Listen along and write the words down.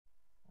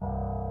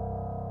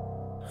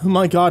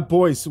My God,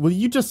 boys, will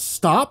you just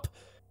stop?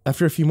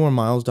 After a few more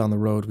miles down the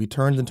road, we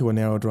turned into a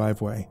narrow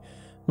driveway.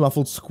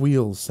 Muffled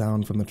squeals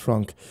sound from the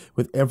trunk,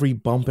 with every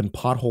bump and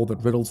pothole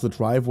that riddles the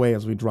driveway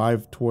as we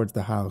drive towards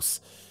the house.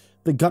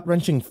 The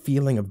gut-wrenching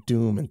feeling of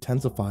doom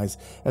intensifies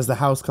as the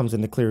house comes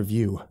into clear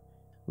view.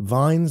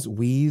 Vines,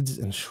 weeds,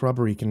 and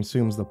shrubbery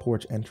consumes the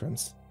porch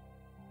entrance.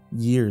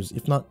 Years,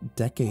 if not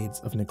decades,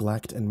 of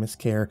neglect and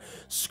miscare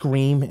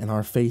scream in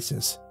our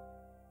faces.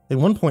 At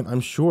one point,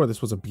 I'm sure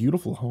this was a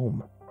beautiful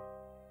home.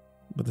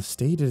 But the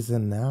state it is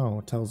in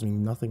now tells me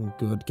nothing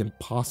good can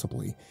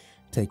possibly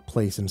take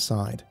place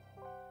inside.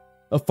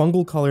 A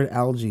fungal-colored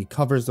algae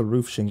covers the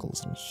roof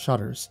shingles and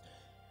shutters.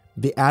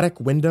 The attic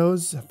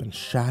windows have been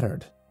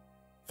shattered,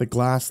 the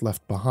glass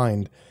left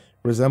behind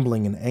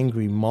resembling an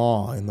angry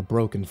maw in the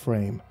broken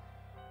frame.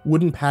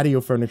 Wooden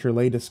patio furniture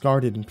lay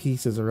discarded in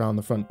pieces around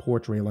the front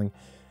porch railing,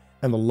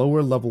 and the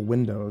lower-level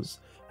windows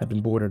had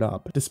been boarded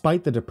up.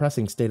 Despite the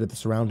depressing state of the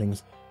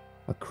surroundings,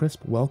 a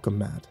crisp welcome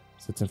mat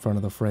sits in front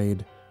of the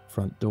frayed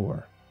front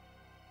door.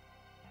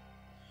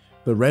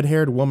 The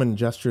red-haired woman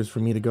gestures for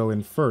me to go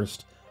in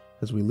first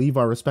as we leave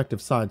our respective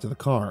sides of the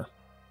car.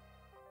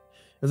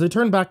 As I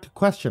turn back to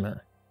question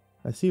her,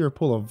 I see her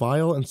pull a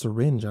vial and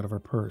syringe out of her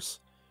purse.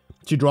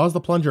 She draws the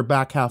plunger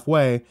back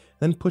halfway,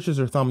 then pushes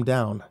her thumb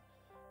down.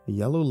 A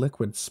yellow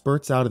liquid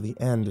spurts out of the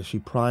end as she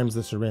primes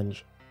the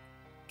syringe.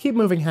 "Keep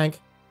moving, Hank.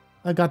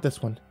 I got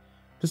this one.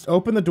 Just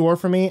open the door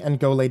for me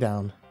and go lay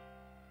down."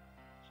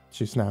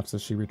 She snaps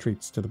as she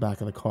retreats to the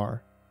back of the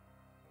car.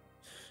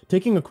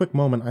 Taking a quick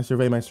moment, I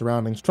survey my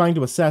surroundings, trying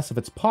to assess if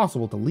it's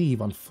possible to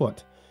leave on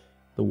foot.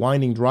 The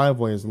winding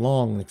driveway is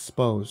long and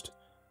exposed.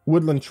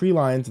 Woodland tree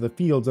lines of the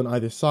fields on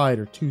either side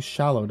are too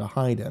shallow to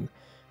hide in.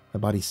 My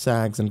body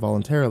sags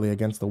involuntarily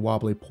against the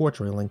wobbly porch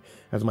railing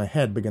as my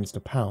head begins to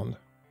pound.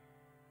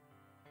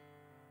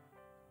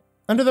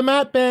 "Under the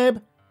mat, babe!"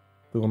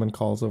 the woman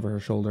calls over her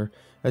shoulder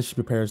as she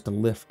prepares to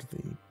lift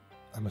the,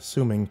 I'm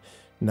assuming,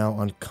 now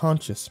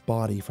unconscious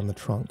body from the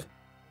trunk.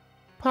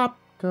 "Pop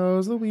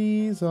goes the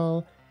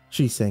weasel,"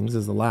 she sings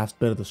as the last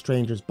bit of the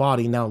stranger's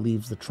body now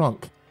leaves the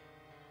trunk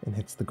and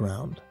hits the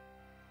ground.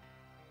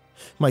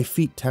 My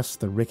feet test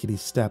the rickety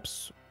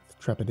steps with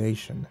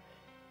trepidation.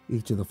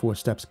 Each of the 4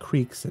 steps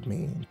creaks at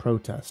me in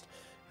protest,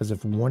 as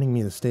if warning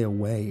me to stay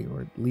away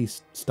or at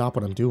least stop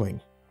what I'm doing.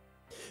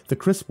 The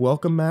crisp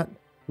welcome mat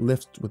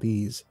lifts with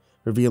ease,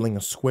 revealing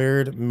a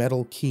squared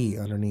metal key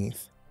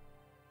underneath.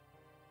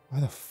 Why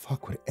the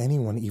fuck would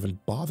anyone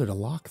even bother to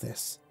lock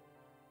this?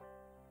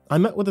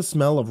 I'm met with a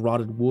smell of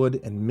rotted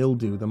wood and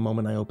mildew the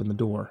moment I open the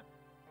door.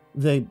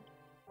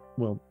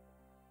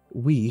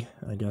 We,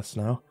 I guess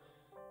now,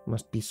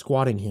 must be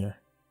squatting here.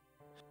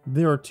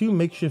 There are 2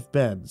 makeshift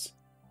beds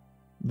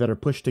that are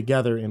pushed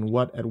together in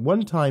what at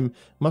one time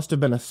must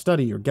have been a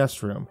study or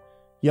guest room.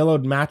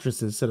 Yellowed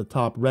mattresses sit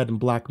atop red and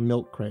black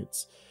milk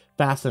crates,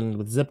 fastened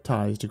with zip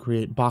ties to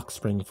create box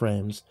spring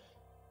frames.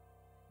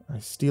 I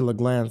steal a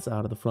glance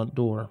out of the front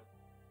door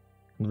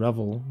and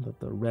revel that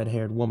the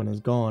red-haired woman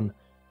is gone.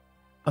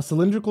 A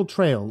cylindrical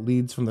trail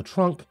leads from the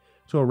trunk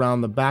to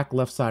around the back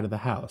left side of the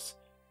house.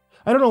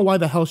 I don't know why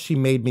the hell she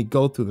made me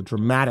go through the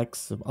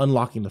dramatics of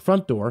unlocking the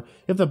front door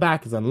if the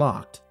back is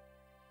unlocked.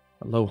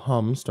 A low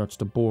hum starts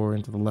to bore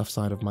into the left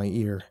side of my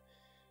ear.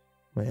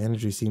 My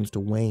energy seems to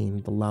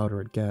wane the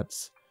louder it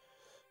gets.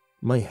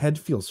 My head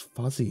feels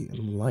fuzzy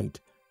and light.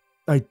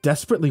 I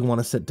desperately want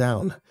to sit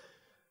down,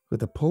 with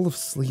the pull of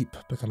sleep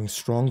becoming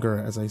stronger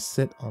as I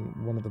sit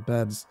on one of the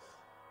beds.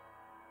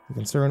 The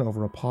concern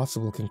over a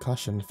possible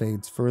concussion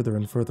fades further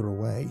and further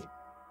away.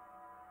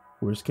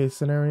 Worst case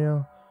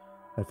scenario,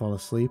 I fall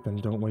asleep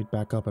and don't wake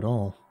back up at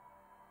all.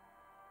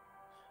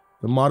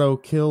 The motto,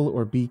 "kill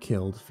or be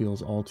killed,"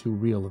 feels all too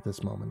real at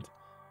this moment.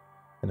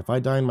 And if I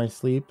die in my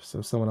sleep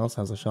so someone else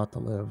has a shot to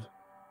live,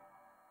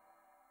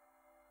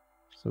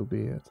 so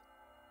be it.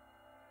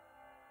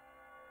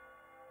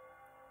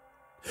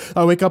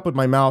 I wake up with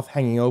my mouth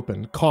hanging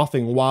open,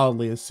 coughing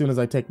wildly as soon as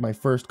I take my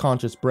first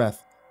conscious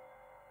breath.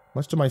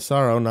 Much to my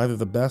sorrow, neither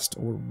the best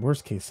or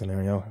worst case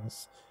scenario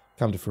has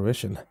come to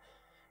fruition.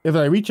 If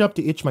I reach up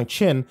to itch my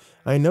chin,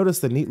 I notice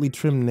the neatly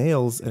trimmed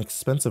nails and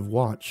expensive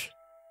watch.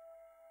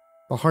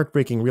 The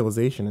heartbreaking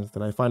realization is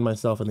that I find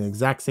myself in the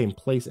exact same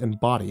place and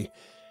body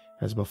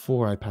as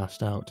before I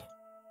passed out.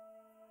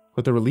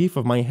 With the relief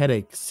of my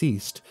headache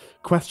ceased,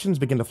 questions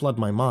begin to flood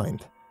my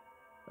mind.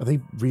 Are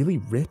they really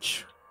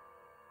rich?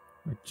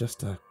 Or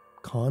just a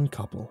con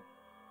couple?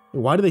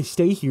 Why do they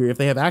stay here if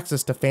they have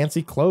access to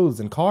fancy clothes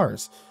and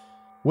cars?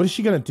 What is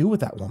she going to do with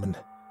that woman? Do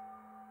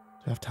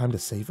I have time to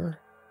save her?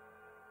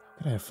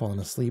 How could I have fallen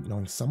asleep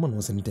knowing someone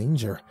was in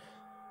danger?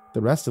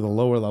 The rest of the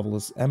lower level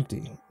is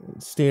empty.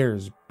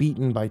 Stairs,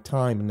 beaten by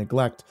time and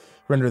neglect,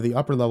 render the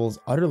upper levels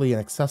utterly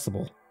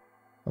inaccessible.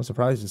 I'm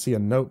surprised to see a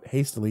note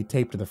hastily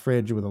taped to the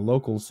fridge with a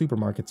local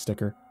supermarket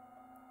sticker.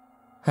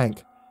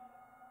 "Hank,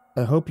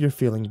 I hope you're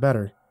feeling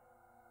better.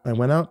 I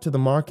went out to the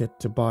market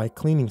to buy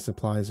cleaning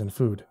supplies and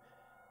food.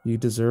 You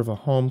deserve a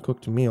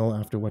home-cooked meal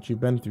after what you've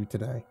been through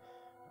today.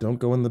 Don't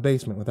go in the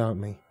basement without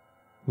me.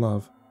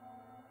 Love,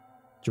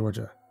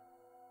 Georgia."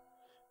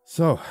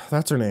 So,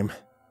 that's her name.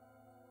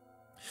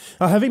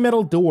 A heavy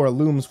metal door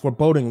looms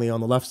forebodingly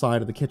on the left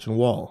side of the kitchen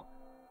wall.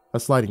 A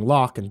sliding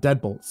lock and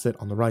deadbolt sit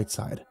on the right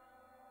side.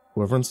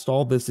 Whoever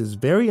installed this is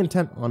very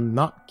intent on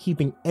not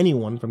keeping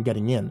anyone from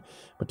getting in,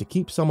 but to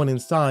keep someone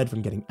inside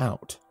from getting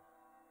out.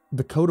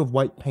 The coat of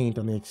white paint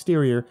on the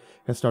exterior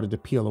has started to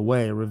peel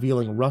away,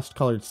 revealing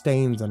rust-colored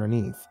stains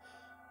underneath.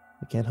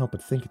 I can't help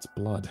but think it's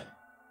blood.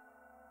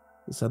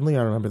 Suddenly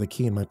I remember the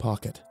key in my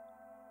pocket.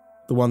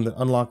 The one that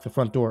unlocked the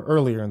front door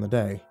earlier in the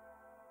day.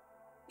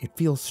 It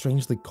feels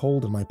strangely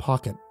cold in my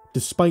pocket,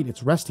 despite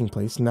its resting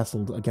place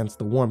nestled against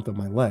the warmth of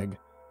my leg.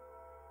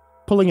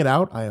 Pulling it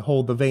out, I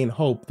hold the vain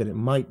hope that it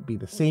might be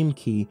the same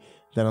key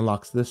that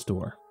unlocks this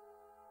door.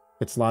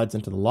 It slides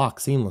into the lock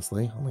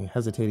seamlessly, only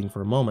hesitating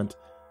for a moment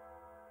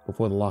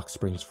before the lock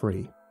springs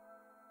free.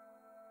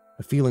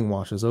 A feeling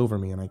washes over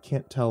me, and I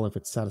can't tell if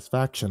it's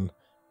satisfaction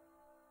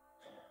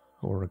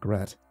or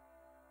regret.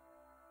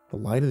 The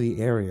light of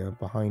the area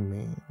behind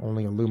me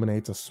only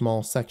illuminates a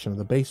small section of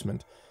the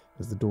basement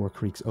as the door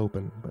creaks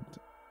open, but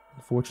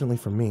unfortunately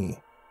for me,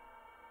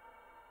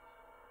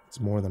 it's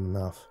more than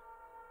enough.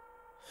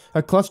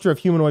 A cluster of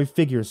humanoid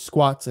figures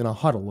squats in a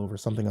huddle over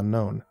something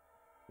unknown.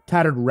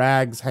 Tattered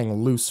rags hang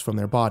loose from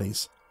their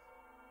bodies.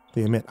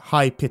 They emit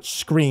high-pitched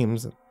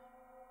screams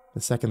the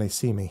second they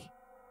see me.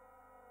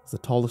 As the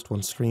tallest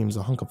one screams,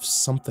 a hunk of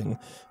something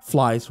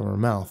flies from her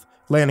mouth,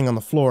 landing on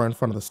the floor in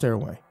front of the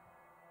stairway.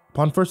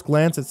 Upon first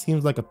glance, it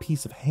seems like a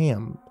piece of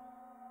ham,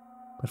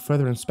 but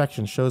further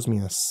inspection shows me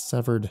a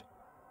severed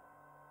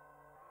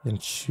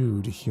and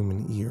chewed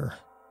human ear.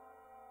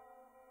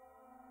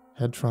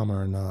 Head trauma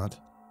or not,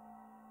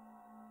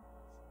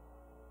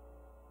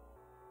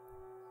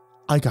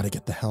 I gotta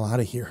get the hell out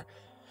of here.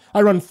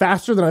 I run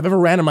faster than I've ever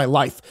ran in my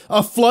life.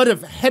 A flood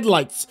of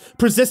headlights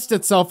persists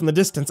itself in the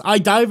distance. I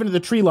dive into the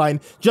tree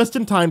line just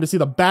in time to see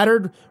the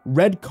battered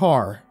red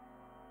car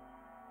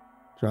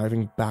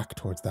driving back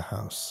towards the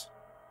house.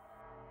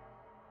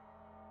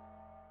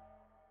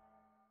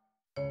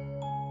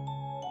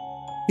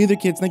 Hey there,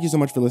 kids. Thank you so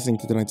much for listening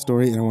to tonight's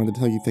story, and I wanted to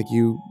tell you thank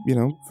you,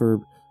 for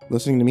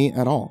listening to me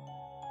at all.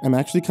 I'm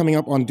actually coming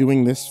up on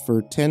doing this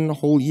for 10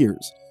 whole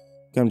years.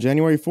 Come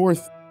January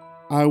 4th,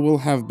 I will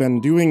have been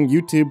doing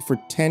YouTube for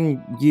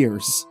 10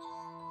 years.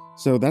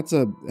 So that's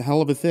a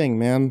hell of a thing,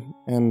 man.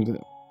 And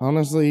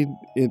honestly,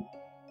 it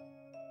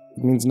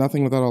means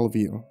nothing without all of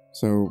you.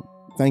 So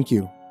thank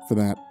you for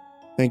that.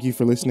 Thank you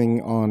for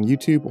listening on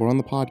YouTube or on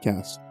the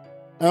podcast.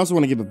 I also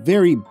want to give a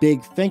very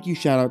big thank you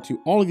shout out to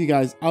all of you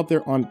guys out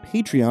there on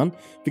Patreon.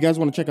 If you guys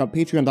want to check out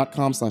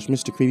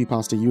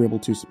patreon.com/MrCreepyPasta, you're able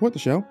to support the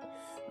show,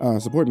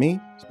 support me,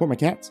 support my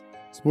cats,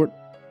 support,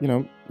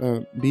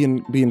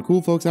 being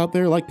cool folks out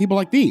there like people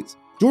like these.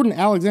 Jordan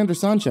Alexander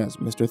Sanchez,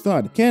 Mr.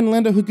 Thud, Ken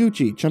Lando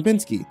Higuchi,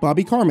 Chompski,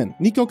 Bobby Karman,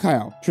 Nico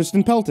Kaeo,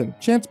 Tristain Pelton,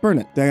 Chance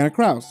Burnett, Diana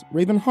Kraus,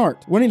 Raven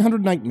Hart,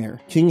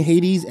 1-800-Nightmare, King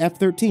Hades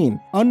F13,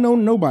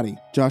 Unknown Nobody,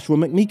 Joshua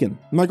Mcmeekin,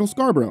 Michael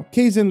Scharbrough,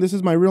 Kazan,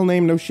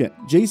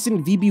 ThisIsMyRealNameNoShit,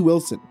 Jason VB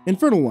Wilson,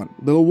 InfernalOne,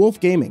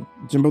 Lilwulfgaming,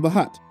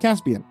 JimboTheHutt,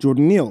 Caspian,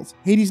 Jordan Nells,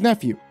 Hades'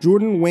 nephew,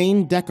 Jordan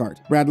Wayne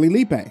Deckard, Bradley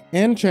Leipe,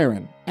 and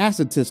Charron,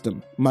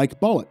 AcidSystem, Mike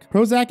Bullock,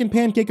 Prozac and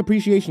Pancake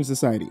Appreciation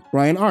Society,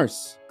 Brian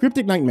Arce,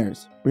 Cryptic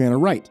Nightmares,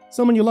 Brianna Wright,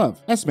 Someone You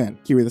Love, S-Man,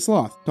 Kiri the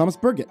Sloth, Thomas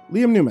Burgett,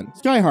 Liam Newman,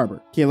 Sky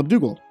Harbor, Caleb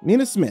Dougal,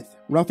 Nina Smith,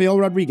 Rafael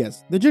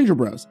Rodriguez, The Ginger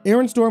Bros,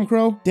 Aaron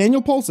Stormcrow,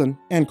 Daniel Polson,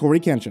 and Corey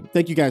Kenshin.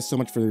 Thank you guys so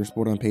much for your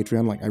support on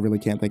Patreon. I really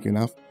can't thank you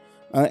enough.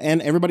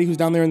 And everybody who's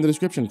down there in the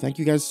description, thank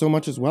you guys so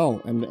much as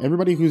well. And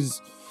everybody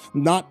who's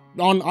not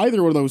on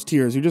either of those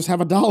tiers, who just have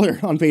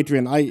 $1 on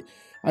Patreon,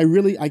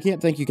 I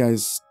can't thank you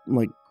guys,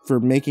 for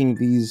making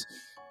these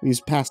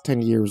past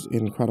 10 years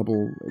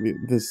incredible.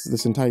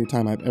 This entire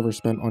time I've ever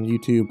spent on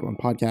YouTube, on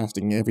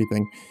podcasting,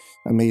 everything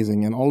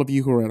amazing. And all of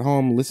you who are at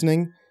home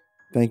listening,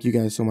 thank you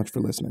guys so much for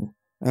listening.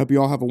 I hope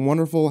you all have a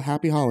wonderful,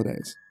 happy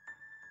holidays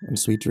and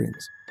sweet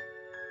dreams.